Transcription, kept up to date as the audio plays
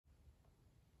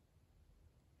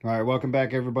All right, welcome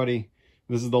back everybody.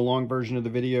 This is the long version of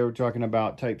the video talking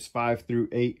about types 5 through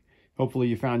 8. Hopefully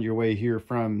you found your way here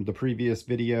from the previous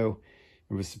video.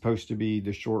 It was supposed to be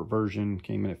the short version,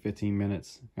 came in at 15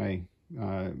 minutes. Hey,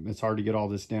 it's hard to get all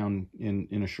this down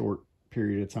in a short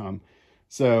period of time.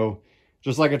 So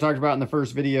just like I talked about in the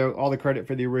first video, all the credit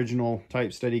for the original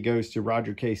type study goes to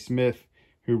Roger K. Smith,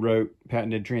 who wrote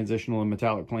Patented Transitional and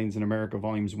Metallic Planes in America,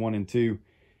 Volumes 1 and 2.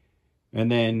 And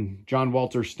then John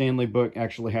Walter's Stanley book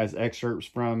actually has excerpts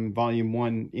from Volume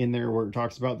 1 in there where it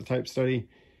talks about the type study.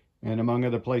 And among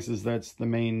other places, those were the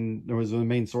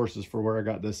main sources for where I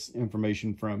got this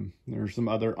information from. There are some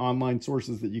other online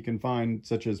sources that you can find,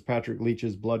 such as Patrick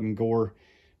Leach's Blood and Gore,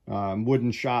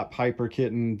 Wooden Shop, Hyper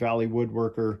Kitten, Valley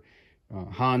Woodworker,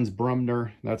 Hans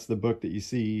Brumner. That's the book that you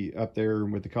see up there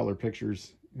with the color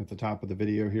pictures at the top of the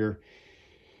video here.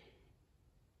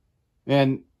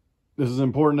 And this is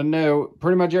important to know,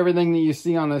 pretty much everything that you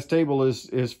see on this table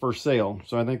is for sale.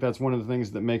 So I think that's one of the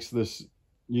things that makes this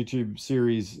YouTube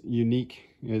series unique,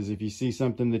 is if you see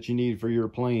something that you need for your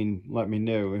plane, let me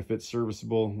know. If it's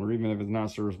serviceable, or even if it's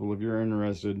not serviceable, if you're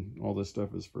interested, all this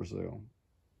stuff is for sale.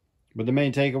 But the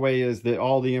main takeaway is that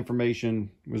all the information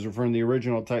was from the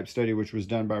original type study, which was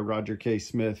done by Roger K.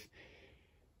 Smith,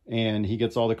 and he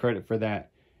gets all the credit for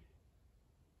that.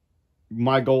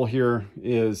 My goal here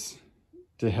is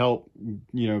to help,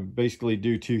 basically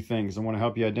do two things. I want to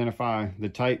help you identify the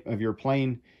type of your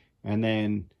plane, and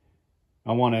then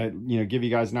I want to, give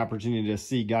you guys an opportunity to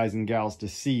see, guys and gals, to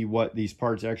see what these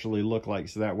parts actually look like.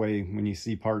 So that way, when you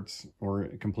see parts or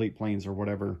complete planes or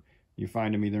whatever, you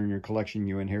find them either in your collection,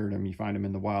 you inherit them, you find them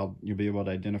in the wild, you'll be able to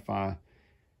identify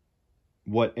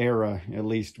what era, at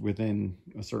least within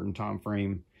a certain time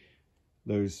frame,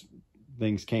 those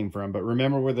things came from. But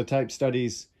remember, with the type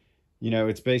studies,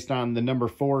 it's based on the number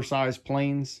 4 size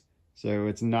planes. So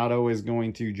it's not always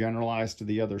going to generalize to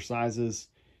the other sizes,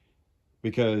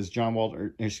 because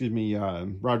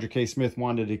Roger K. Smith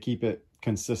wanted to keep it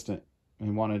consistent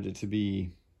and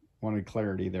wanted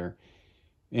clarity there.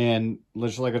 And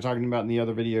just like I'm talking about in the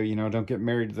other video, don't get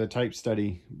married to the type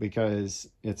study, because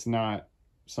it's not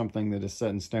something that is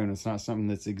set in stone. It's not something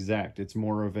that's exact. It's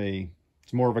more of a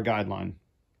guideline,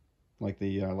 like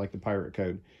the pirate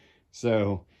code.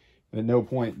 So at no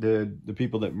point did the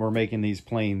people that were making these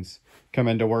planes come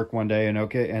into work one day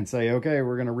and say, okay,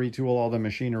 we're going to retool all the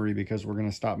machinery because we're going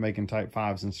to stop making type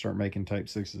 5s and start making type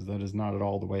 6s. That is not at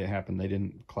all the way it happened. They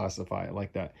didn't classify it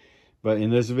like that. But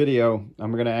in this video,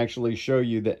 I'm going to actually show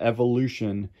you the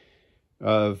evolution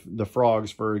of the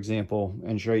frogs, for example,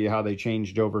 and show you how they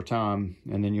changed over time.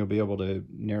 And then you'll be able to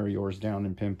narrow yours down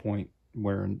and pinpoint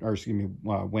when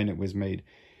it was made.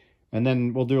 And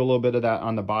then we'll do a little bit of that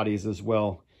on the bodies as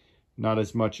well. Not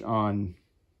as much on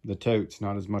the totes,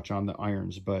 not as much on the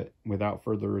irons, but without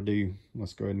further ado,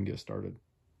 let's go ahead and get started.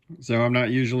 So I'm not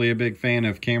usually a big fan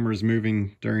of cameras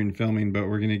moving during filming, but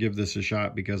we're going to give this a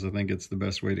shot because I think it's the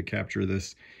best way to capture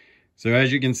this. So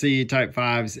as you can see, type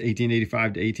 5s, 1885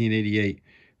 to 1888.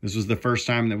 This was the first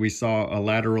time that we saw a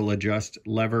lateral adjust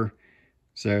lever.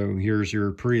 So here's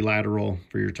your pre-lateral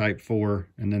for your type 4,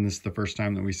 and then this is the first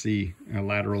time that we see a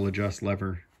lateral adjust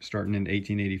lever starting in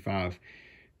 1885.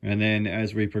 And then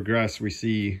as we progress, we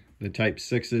see the type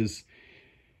 6s.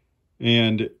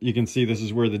 And you can see this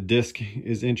is where the disc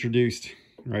is introduced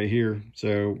right here.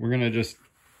 So we're going to this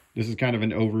is kind of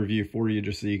an overview for you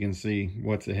just so you can see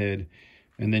what's ahead.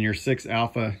 And then your 6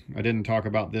 alpha, I didn't talk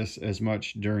about this as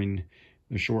much during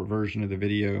the short version of the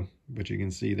video, but you can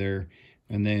see there.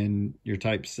 And then your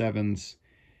type 7s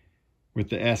with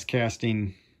the S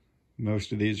casting,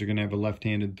 most of these are going to have a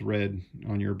left-handed thread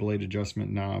on your blade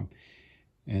adjustment knob.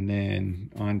 And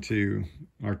then onto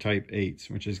our type 8s,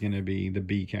 which is going to be the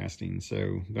B casting.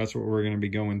 So that's what we're going to be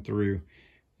going through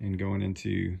and going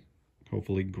into,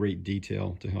 hopefully, great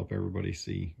detail to help everybody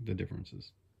see the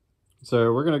differences.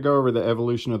 So we're going to go over the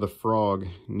evolution of the frog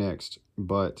next.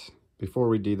 But before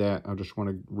we do that, I just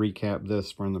want to recap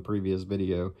this from the previous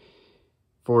video.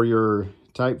 For your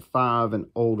type 5 and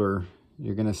older,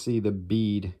 you're going to see the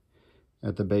bead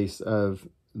at the base of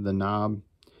the knob.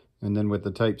 And then with the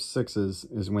type 6s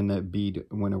is when that bead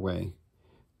went away.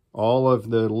 All of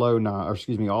the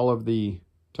all of the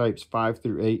types 5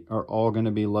 through 8 are all going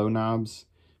to be low knobs.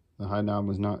 The high knob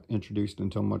was not introduced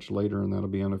until much later, and that'll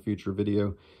be on a future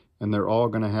video. And they're all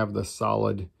going to have the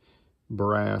solid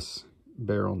brass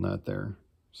barrel nut there.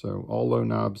 So all low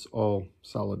knobs, all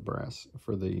solid brass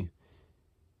for the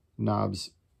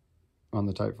knobs on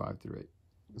the type 5 through 8.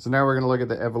 So now we're going to look at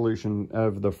the evolution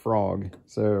of the frog.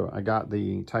 So I got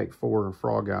the type 4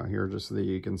 frog out here just so that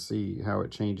you can see how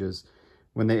it changes.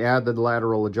 When they add the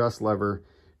lateral adjust lever,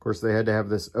 course, they had to have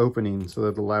this opening so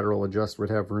that the lateral adjust would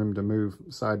have room to move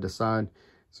side to side.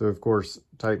 So, of course,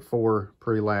 Type 4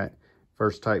 pre-lat,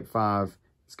 first Type 5,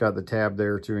 it's got the tab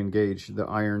there to engage the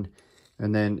iron.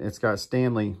 And then it's got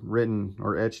Stanley written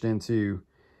or etched into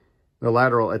the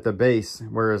lateral at the base,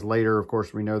 whereas later, of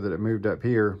course, we know that it moved up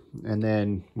here. And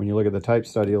then when you look at the type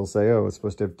study, it'll say, oh, it's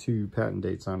supposed to have 2 patent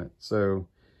dates on it. So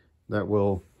that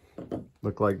will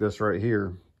look like this right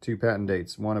here. 2 patent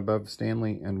dates, one above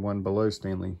Stanley and one below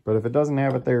Stanley. But if it doesn't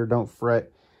have it there, don't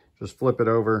fret. Just flip it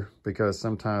over, because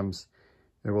sometimes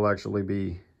it will actually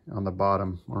be on the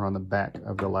bottom or on the back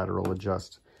of the lateral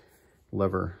adjust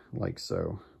lever, like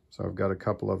so. So I've got a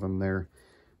couple of them there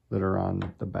that are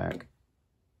on the back.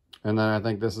 And then I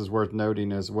think this is worth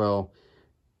noting as well.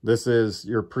 This is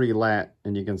your pre-lat,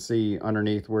 and you can see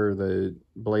underneath where the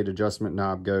blade adjustment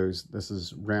knob goes, this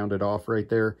is rounded off right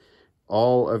there.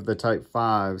 All of the Type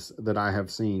 5s that I have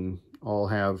seen all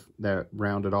have that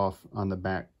rounded off on the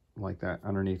back like that,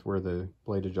 underneath where the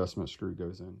blade adjustment screw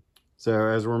goes in. So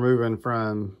as we're moving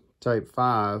from Type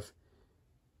 5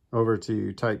 over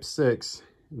to Type 6,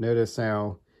 notice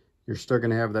how you're still going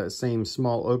to have that same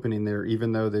small opening there,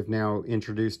 even though they've now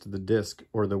introduced the disc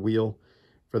or the wheel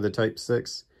for the Type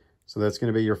 6. So that's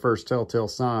going to be your first telltale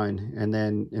sign. And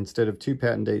then instead of 2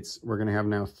 patent dates, we're going to have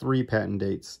now 3 patent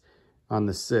dates on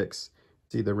the 6.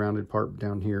 See the rounded part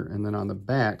down here. And then on the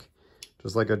back,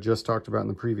 just like I just talked about in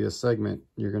the previous segment,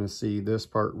 you're going to see this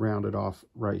part rounded off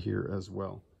right here as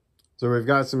well. So we've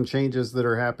got some changes that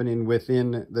are happening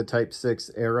within the Type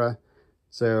 6 era.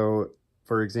 So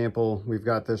for example, we've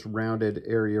got this rounded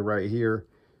area right here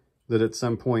that at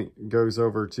some point goes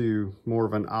over to more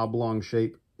of an oblong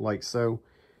shape like so.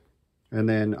 And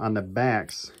then on the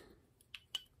backs,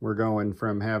 we're going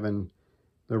from having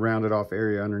the rounded off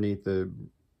area underneath the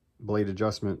blade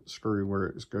adjustment screw where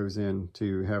it goes in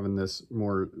to having this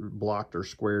more blocked or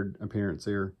squared appearance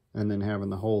here, and then having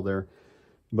the hole there.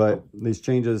 But these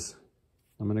changes,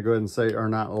 I'm going to go ahead and say, are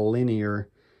not linear,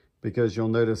 because you'll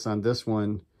notice on this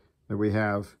one that we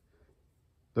have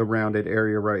the rounded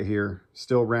area right here,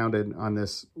 still rounded on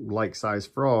this like size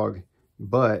frog,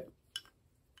 but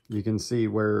you can see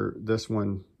where this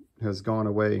one has gone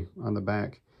away on the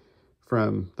back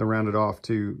from the rounded off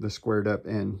to the squared up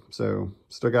end. So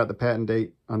still got the patent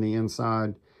date on the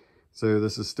inside. So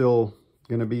this is still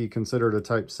going to be considered a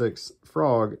Type 6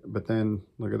 frog, but then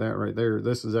look at that right there.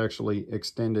 This is actually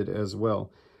extended as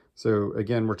well. So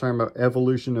again, we're talking about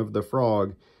evolution of the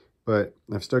frog, but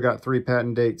I've still got 3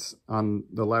 patent dates on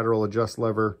the lateral adjust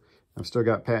lever. I've still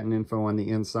got patent info on the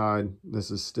inside.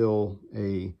 This is still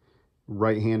a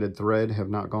right-handed thread, have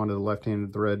not gone to the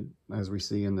left-handed thread as we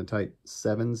see in the Type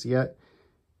 7s yet.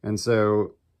 And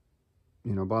so,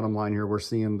 you know, bottom line here, we're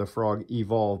seeing the frog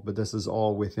evolve, but this is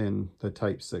all within the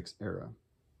Type 6 era.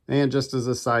 And just as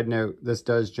a side note, this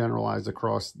does generalize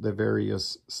across the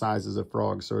various sizes of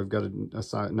frogs. So we've got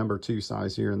a number 2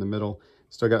 size here in the middle.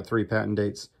 Still got 3 patent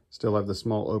dates. Still have the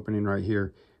small opening right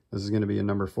here. This is going to be a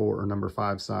number 4 or number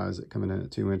 5 size coming in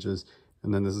at 2 inches.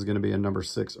 And then this is going to be a number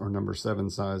 6 or number 7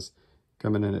 size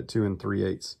coming in at 2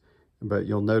 3/8. But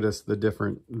you'll notice the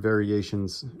different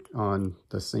variations on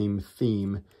the same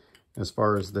theme as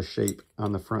far as the shape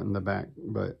on the front and the back.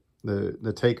 But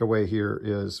the takeaway here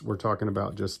is we're talking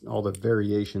about just all the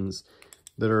variations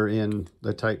that are in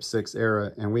the Type 6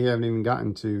 era, and we haven't even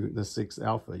gotten to the 6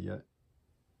 Alpha yet.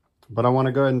 But I want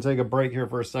to go ahead and take a break here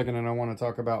for a second, and I want to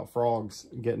talk about frogs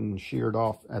getting sheared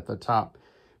off at the top.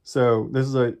 So this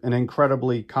is an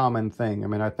incredibly common thing. I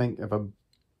mean, I think if a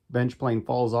bench plane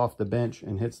falls off the bench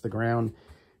and hits the ground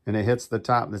and it hits the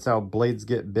top, that's how blades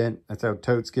get bent, that's how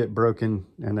totes get broken,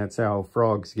 and that's how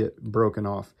frogs get broken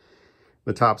off.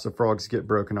 The tops of frogs get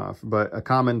broken off. But a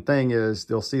common thing is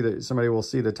they'll see that somebody will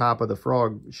see the top of the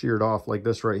frog sheared off like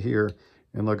this right here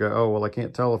and look at, oh, well, I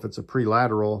can't tell if it's a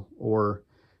pre-lateral or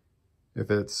if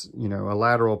it's, you know, a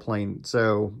lateral plane.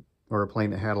 So, or a plane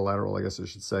that had a lateral, I guess I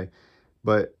should say.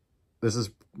 But this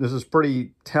is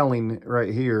pretty telling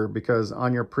right here, because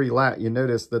on your pre-lat, you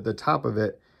notice that the top of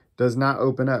it does not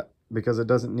open up because it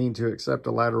doesn't need to accept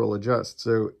a lateral adjust.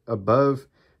 So above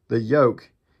the yoke,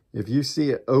 if you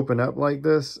see it open up like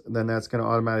this, then that's going to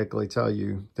automatically tell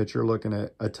you that you're looking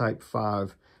at a Type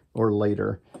 5 or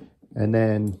later. And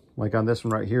then, like on this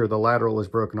one right here, the lateral is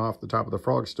broken off, the top of the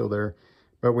frog's still there.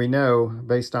 But we know,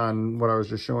 based on what I was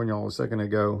just showing y'all a second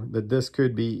ago, that this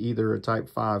could be either a Type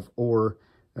 5 or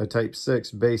a Type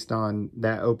 6 based on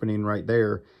that opening right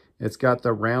there. It's got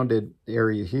the rounded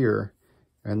area here,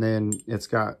 and then it's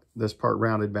got this part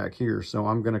rounded back here. So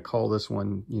I'm going to call this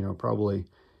one, you know, probably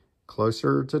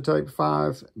closer to Type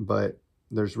 5, but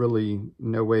there's really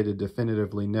no way to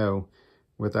definitively know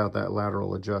without that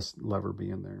lateral adjust lever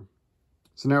being there.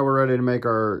 So now we're ready to make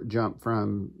our jump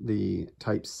from the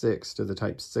Type 6 to the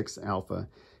Type 6 Alpha.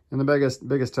 And the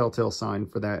biggest telltale sign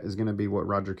for that is going to be what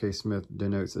Roger K. Smith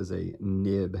denotes as a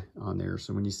nib on there.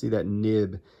 So when you see that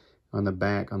nib on the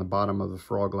back, on the bottom of the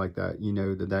frog like that, you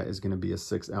know that that is going to be a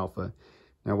 6 Alpha.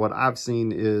 Now what I've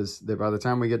seen is that by the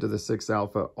time we get to the 6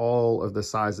 Alpha, all of the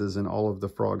sizes and all of the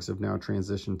frogs have now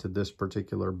transitioned to this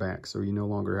particular back. So you no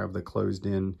longer have the closed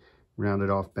in, rounded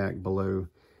off back below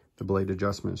the blade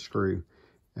adjustment screw.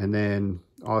 And then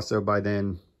also by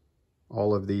then,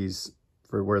 all of these,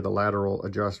 for where the lateral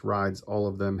adjust rides, all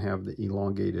of them have the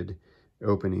elongated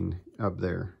opening up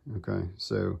there. Okay,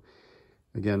 so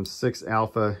again, 6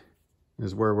 Alpha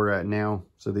is where we're at now.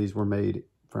 So these were made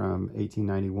from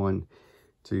 1891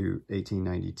 to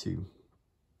 1892.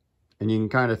 And you can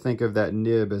kind of think of that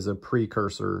nib as a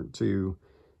precursor to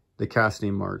the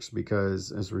casting marks,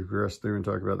 because as we progress through and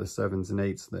talk about the 7s and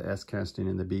 8s, the S casting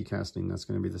and the B casting, that's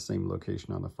going to be the same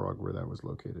location on the frog where that was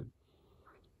located.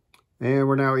 And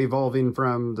we're now evolving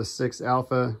from the 6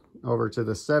 Alpha over to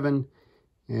the 7.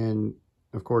 And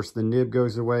of course the nib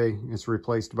goes away. It's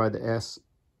replaced by the S.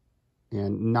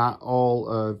 And not all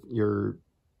of your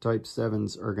Type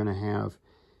 7s are going to have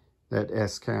that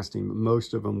S casting.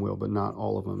 Most of them will, but not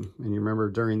all of them. And you remember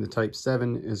during the Type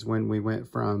 7 is when we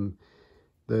went from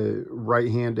the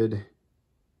right-handed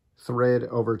thread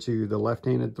over to the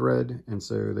left-handed thread. And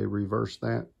so they reversed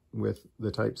that with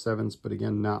the Type 7s. But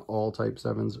again, not all Type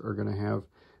 7s are going to have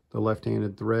the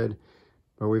left-handed thread.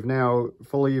 But we've now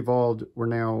fully evolved. We're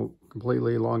now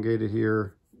completely elongated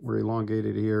here. We're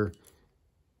elongated here.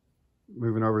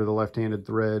 Moving over to the left-handed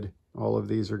thread. All of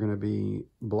these are going to be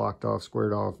blocked off,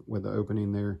 squared off with the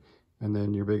opening there. And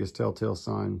then your biggest telltale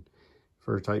sign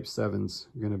for Type 7s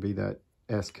going to be that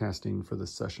S casting for the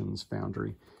Sessions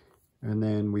Foundry. And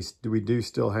then we do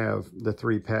still have the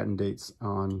 3 patent dates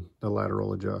on the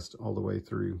lateral adjust all the way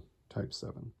through Type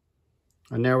 7.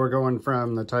 And now we're going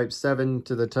from the Type 7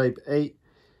 to the Type 8.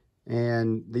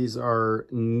 And these are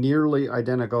nearly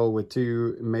identical with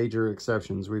 2 major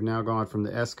exceptions. We've now gone from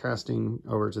the S casting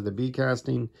over to the B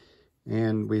casting.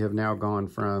 And we have now gone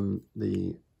from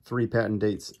the 3 patent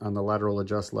dates on the lateral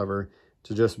adjust lever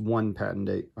to just 1 patent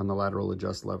date on the lateral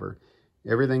adjust lever.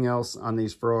 Everything else on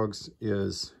these frogs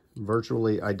is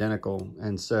virtually identical.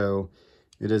 And so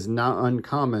it is not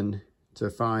uncommon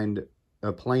to find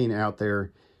a plane out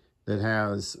there that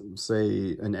has,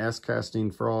 say, an S casting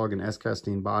frog, an S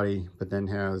casting body, but then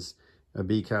has a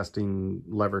B casting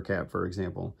lever cap, for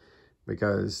example,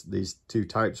 because these 2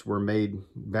 types were made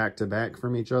back to back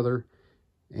from each other.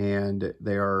 And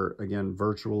they are, again,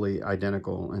 virtually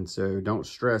identical. And so don't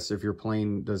stress if your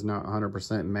plane does not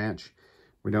 100% match.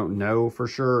 We don't know for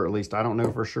sure, at least I don't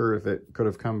know for sure, if it could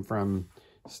have come from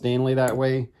Stanley that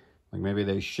way. Like maybe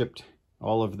they shipped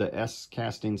all of the S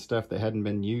casting stuff that hadn't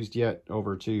been used yet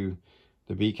over to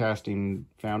the B casting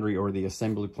foundry or the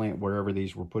assembly plant, wherever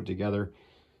these were put together.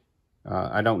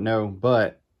 I don't know,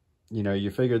 but you know,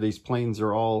 you figure these planes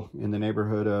are all in the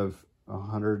neighborhood of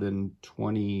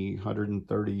 120,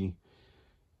 130,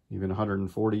 even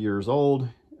 140 years old.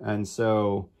 And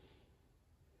so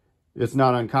it's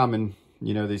not uncommon.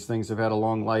 You know, these things have had a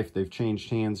long life. They've changed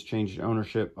hands, changed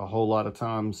ownership a whole lot of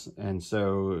times. And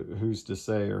so who's to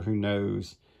say, or who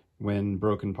knows when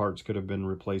broken parts could have been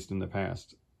replaced in the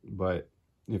past. But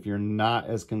if you're not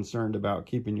as concerned about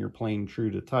keeping your plane true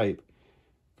to type,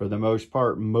 for the most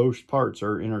part, most parts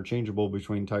are interchangeable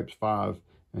between Types 5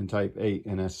 and Type 8,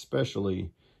 and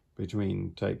especially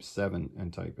between Type 7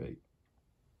 and Type 8.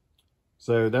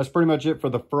 So that's pretty much it for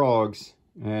the frogs.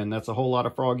 And that's a whole lot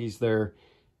of froggies there.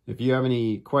 If you have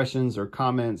any questions or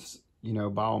comments, you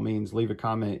know, by all means, leave a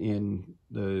comment in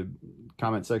the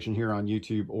comment section here on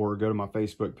YouTube, or go to my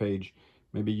Facebook page.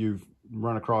 Maybe you've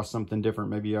run across something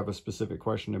different. Maybe you have a specific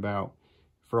question about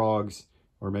frogs,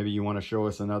 or maybe you want to show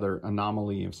us another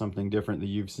anomaly of something different that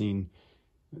you've seen.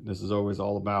 This is always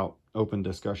all about open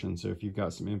discussion. So if you've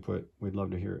got some input, we'd love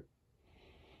to hear it.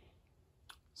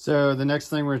 So the next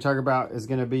thing we're going to talk about is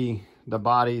going to be the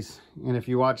bodies. And if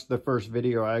you watched the first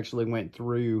video, I actually went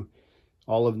through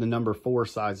all of the number 4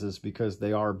 sizes, because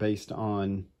they are based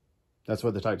on, that's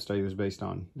what the type study was based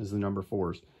on, is the number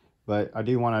 4s. But I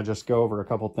do want to just go over a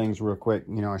couple things real quick.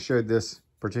 You know, I showed this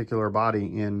particular body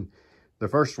in the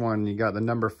first one. You got the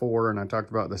number 4, and I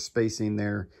talked about the spacing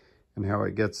there and how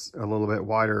it gets a little bit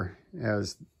wider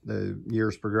as the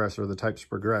years progress, or the types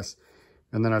progress.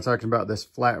 And then I talked about this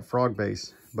flat frog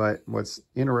base. But what's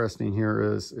interesting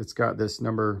here is it's got this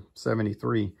number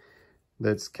 73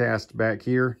 that's cast back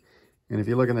here. And if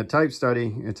you look in the type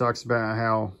study, it talks about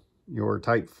how your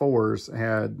Type 4s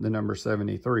had the number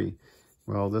 73.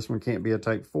 Well, this one can't be a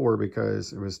type 4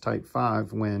 because it was type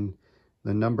 5 when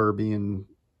the number being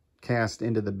cast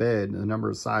into the bed, the number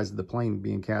of size of the plane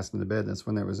being cast in the bed, that's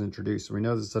when that was introduced. So we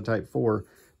know this is a type 4,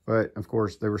 but of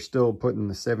course they were still putting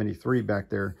the 73 back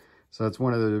there. So that's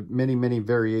one of the many, many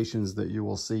variations that you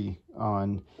will see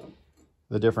on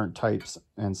the different types.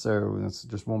 And so that's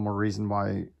just one more reason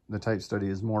why the type study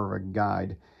is more of a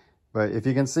guide. But if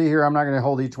you can see here, I'm not going to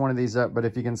hold each one of these up, but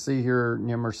if you can see here,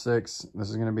 number 6, this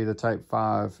is going to be the type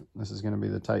 5. This is going to be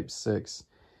the type 6.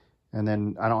 And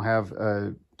then I don't have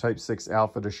a type 6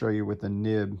 alpha to show you with the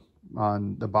nib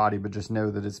on the body, but just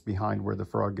know that it's behind where the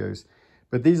frog goes.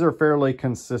 But these are fairly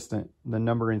consistent, the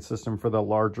numbering system for the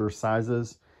larger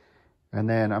sizes. And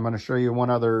then I'm going to show you one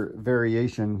other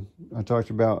variation. I talked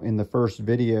about in the first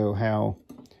video how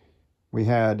we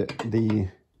had the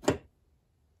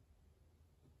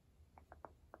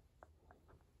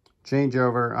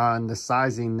changeover on the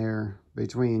sizing there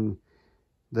between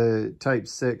the type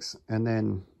 6 and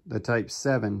then the type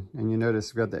 7. And you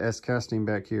notice we've got the S casting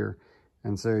back here.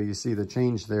 And so you see the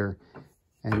change there.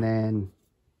 And then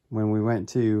when we went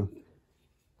to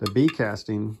the B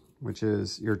casting, which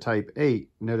is your type 8,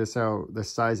 notice how the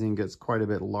sizing gets quite a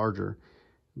bit larger.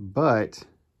 But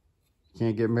you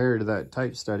can't get married to that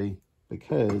type study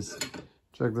because,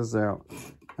 check this out,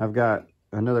 I've got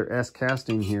another S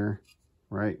casting here,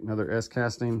 right? Another S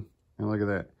casting, and look at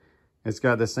that. It's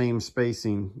got the same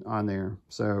spacing on there.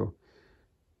 So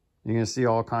you're going to see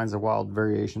all kinds of wild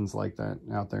variations like that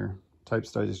out there. Type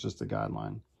study is just a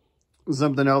guideline.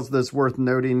 Something else that's worth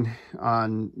noting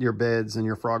on your beds and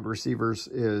your frog receivers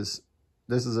is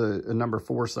this is a number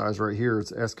 4 size right here.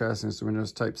 It's S casting, so we know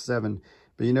it's type 7.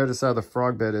 But you notice how the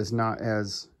frog bed is not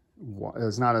as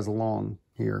long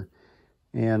here.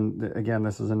 And again,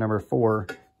 this is a number 4.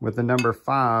 With the number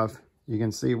 5, you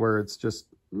can see where it's just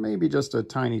maybe just a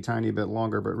tiny bit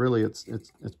longer, but really it's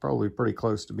probably pretty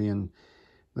close to being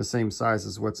the same size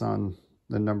as what's on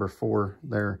the number 4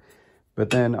 there. But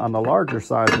then on the larger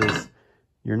sizes,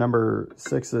 your number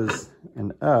 6s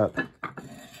and up,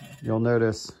 you'll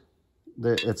notice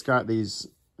that it's got these,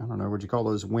 I don't know, what you call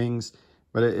those, wings,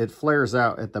 but it flares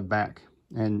out at the back.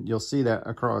 And you'll see that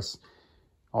across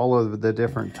all of the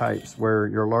different types where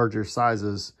your larger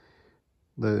sizes,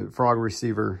 the frog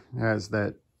receiver has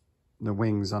the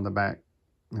wings on the back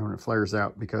and it flares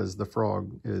out because the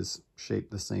frog is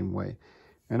shaped the same way.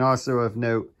 And also of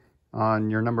note, on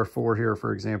your number 4 here,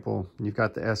 for example, you've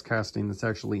got the S casting that's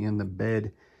actually in the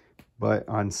bed, but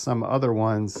on some other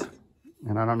ones,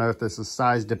 and I don't know if this is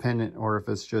size dependent or if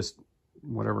it's just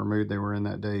whatever mood they were in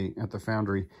that day at the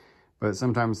foundry, but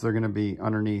sometimes they're going to be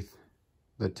underneath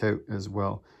the tote as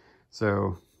well.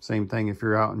 So same thing, if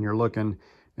you're out and you're looking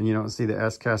and you don't see the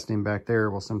S casting back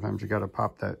there, well, sometimes you got to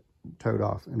pop that tote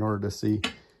off in order to see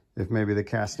if maybe the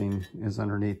casting is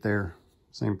underneath there.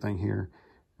 Same thing here.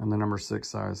 And the number 6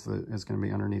 size that is going to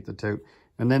be underneath the tote.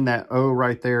 And then that O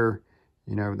right there,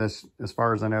 you know, that's, as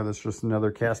far as I know, that's just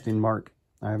another casting mark.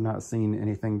 I have not seen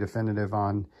anything definitive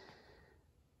on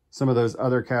some of those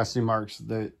other casting marks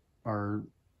that are,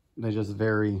 they just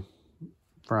vary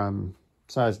from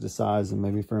size to size and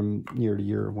maybe from year to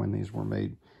year when these were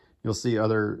made. You'll see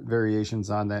other variations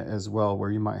on that as well,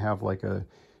 where you might have like a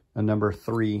number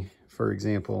 3, for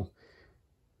example,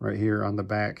 right here on the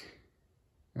back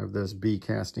of this B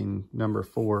casting number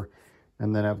 4.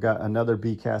 And then I've got another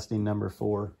B casting number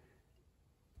 4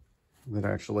 that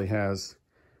actually has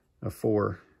a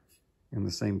 4 in the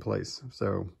same place.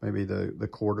 So maybe the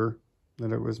quarter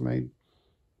that it was made.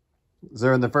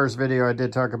 So in the first video, I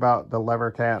did talk about the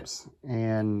lever caps,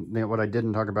 and what I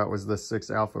didn't talk about was the 6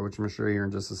 alpha, which I'm going to show you here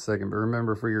in just a second. But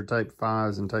remember, for your type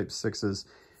 5s and type 6s,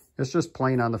 it's just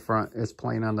plain on the front, it's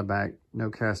plain on the back, no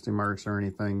casting marks or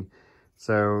anything.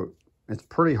 So it's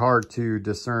pretty hard to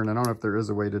discern. I don't know if there is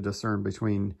a way to discern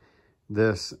between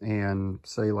this and,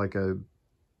 say, like a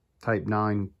type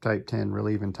 9, type 10,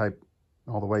 really even type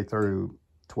all the way through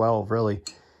 12, really.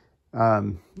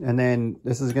 And then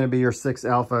this is going to be your 6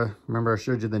 alpha. Remember, I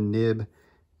showed you the nib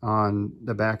on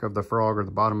the back of the frog or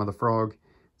the bottom of the frog.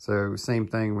 So same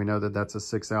thing. We know that that's a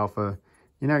 6 alpha.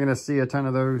 You're not going to see a ton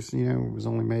of those. You know, it was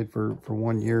only made for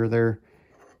 1 year there.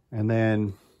 And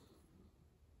then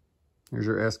here's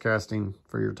your S casting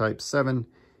for your type 7.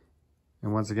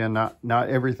 And once again, not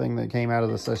everything that came out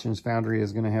of the Sessions Foundry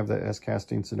is going to have the S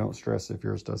casting, so don't stress if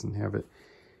yours doesn't have it.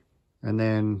 And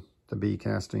then the B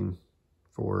casting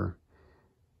for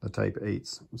the type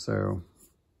 8s. So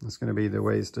that's going to be the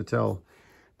ways to tell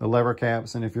the lever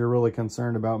caps. And if you're really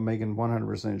concerned about making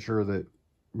 100% sure that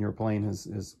your plane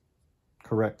is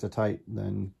correct to type,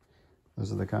 then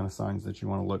those are the kind of signs that you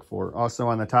want to look for. Also,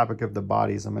 on the topic of the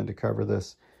bodies, I meant to cover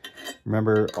this.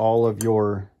 Remember, all of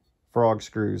your frog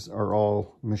screws are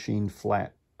all machined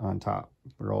flat on top.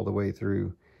 They're all the way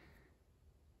through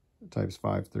types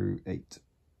 5 through 8.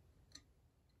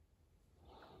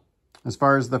 As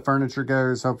far as the furniture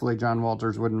goes, hopefully John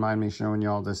Walters wouldn't mind me showing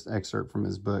y'all this excerpt from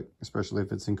his book, especially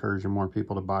if it's encouraging more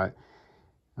people to buy it,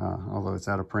 although it's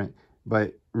out of print.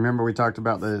 But remember, we talked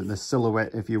about the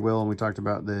silhouette, if you will, and we talked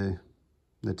about the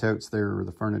totes there, or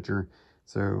the furniture.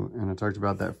 So, and I talked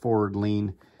about that forward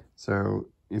lean. So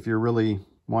if you're really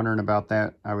wondering about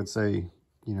that, I would say,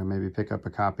 you know, maybe pick up a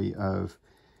copy of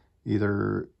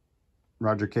either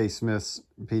Roger K. Smith's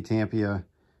P. Tampia,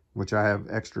 which I have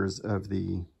extras of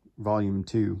the volume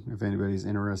 2, if anybody's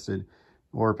interested,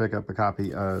 or pick up a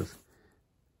copy of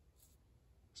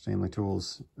Stanley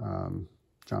Tools'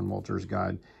 John Walters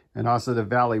guide. And also the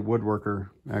Valley Woodworker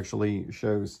actually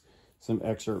shows some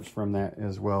excerpts from that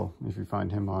as well, if you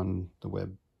find him on the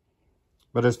web.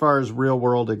 But as far as real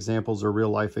world examples or real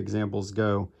life examples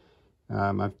go,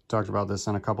 I've talked about this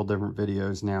on a couple different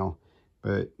videos now,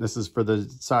 but this is for the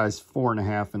size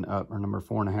 4.5 and up, or number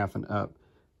 4.5 and up.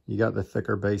 You got the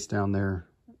thicker base down there,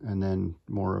 and then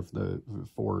more of the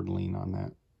forward lean on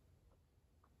that.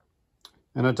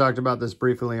 And I talked about this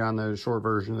briefly on the short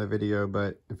version of the video,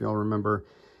 but if y'all remember,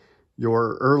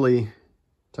 your early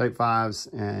type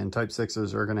 5s and type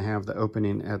 6s are going to have the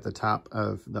opening at the top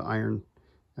of the iron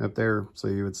up there. So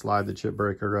you would slide the chip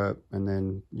breaker up, and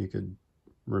then you could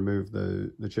remove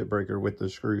the chip breaker with the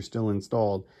screw still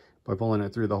installed by pulling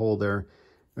it through the hole there.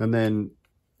 And then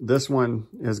this one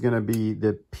is going to be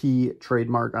the P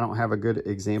trademark. I don't have a good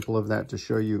example of that to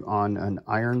show you on an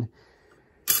iron,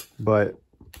 but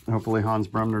hopefully Hans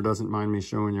Brumner doesn't mind me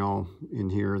showing y'all in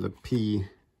here the P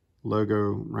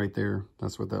logo right there.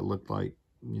 That's what that looked like,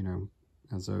 you know,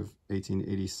 as of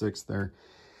 1886 there.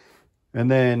 And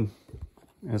then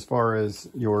as far as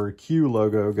your Q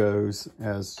logo goes,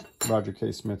 as Roger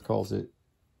K. Smith calls it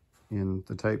in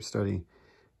the type study,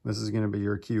 this is going to be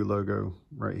your Q logo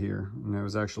right here. And it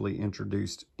was actually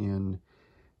introduced in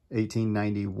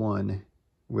 1891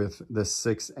 with the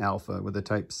 6 alpha, with the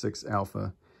type 6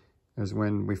 alpha is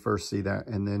when we first see that.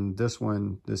 And then this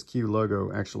one, this Q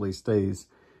logo actually stays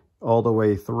all the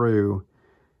way through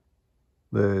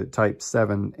the type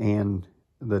 7 and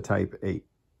the type 8.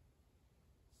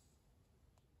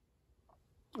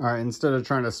 All right, instead of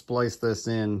trying to splice this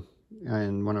in,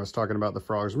 and when I was talking about the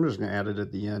frogs, I'm just going to add it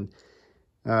at the end.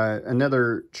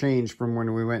 Another change from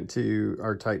when we went to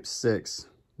our type 6,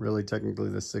 really technically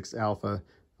the 6 alpha,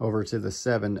 over to the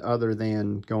 7, other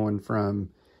than going from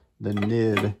the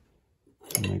nib,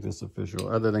 I'll make this official,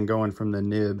 other than going from the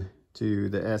nib to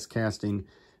the S casting,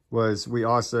 was we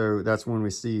also, that's when we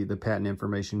see the patent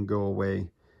information go away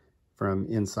from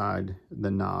inside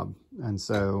the knob. And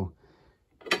so,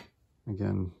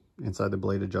 again, inside the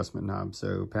blade adjustment knob.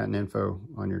 So patent info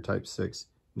on your type 6,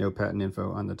 no patent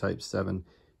info on the type 7.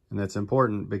 And that's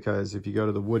important because if you go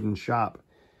to the wooden shop,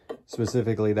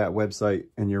 specifically that website,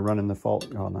 and you're running the fault,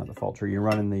 oh, not the fault tree, you're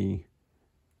running the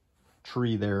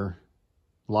tree there,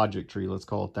 logic tree, let's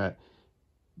call it that.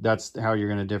 That's how you're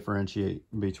going to differentiate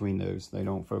between those. They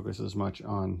don't focus as much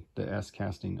on the S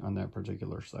casting on that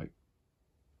particular site.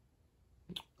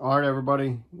 All right,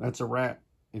 everybody, that's a wrap.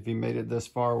 If you made it this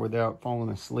far without falling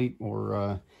asleep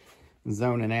or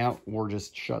zoning out or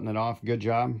just shutting it off, good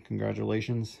job.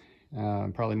 Congratulations.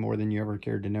 Probably more than you ever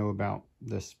cared to know about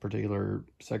this particular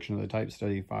section of the type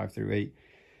study, 5 through 8.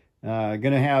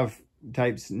 Gonna have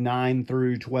types 9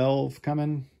 through 12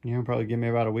 coming. You know, probably give me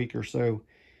about a week or so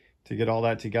to get all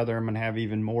that together. I'm gonna have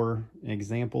even more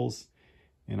examples.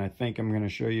 And I think I'm going to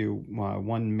show you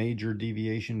one major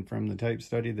deviation from the type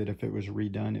study that if it was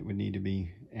redone, it would need to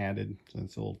be added. So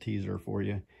it's a little teaser for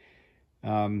you.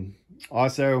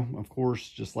 Also, of course,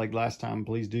 just like last time,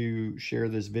 please do share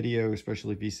this video,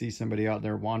 especially if you see somebody out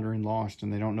there wandering lost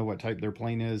and they don't know what type their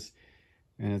plane is.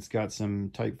 And it's got some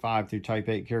type 5 through type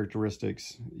 8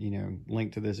 characteristics, you know,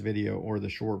 link to this video or the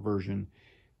short version.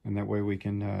 And that way we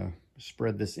can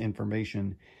spread this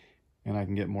information and I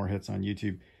can get more hits on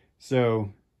YouTube.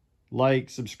 So like,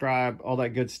 subscribe, all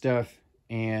that good stuff,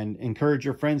 and encourage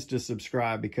your friends to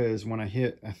subscribe, because when I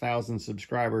hit 1,000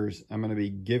 subscribers, I'm going to be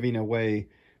giving away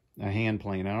a hand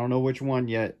plane. I don't know which one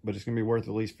yet, but it's going to be worth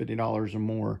at least $50 or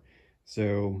more.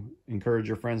 So encourage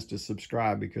your friends to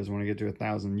subscribe, because when I get to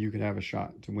 1,000, you could have a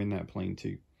shot to win that plane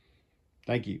too.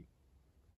 Thank you.